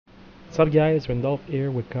What's up guys, Randolph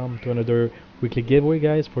here. We come to another weekly giveaway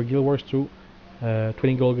guys for Guild Wars 2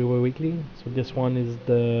 20 gold giveaway weekly. So this one is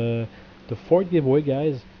the fourth giveaway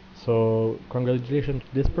guys. So congratulations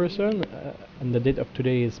to this person, and the date of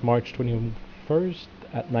today is March 21st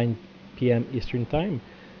at 9 p.m. Eastern time.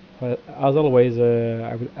 As always,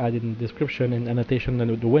 I will add in the description and annotation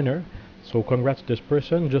the winner. So congrats to this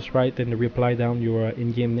person. Just write in the reply down your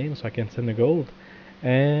in-game name so I can send the gold.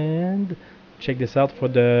 And check this out for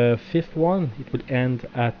the fifth one. It will end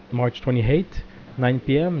at March 28th, 9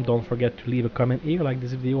 p.m. Don't forget to leave a comment here, like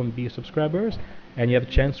this video, and be subscribers, and you have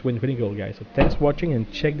a chance to win 20 gold guys. So thanks for watching,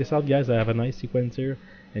 and check this out guys. I have a nice sequence here,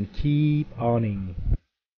 and keep owning.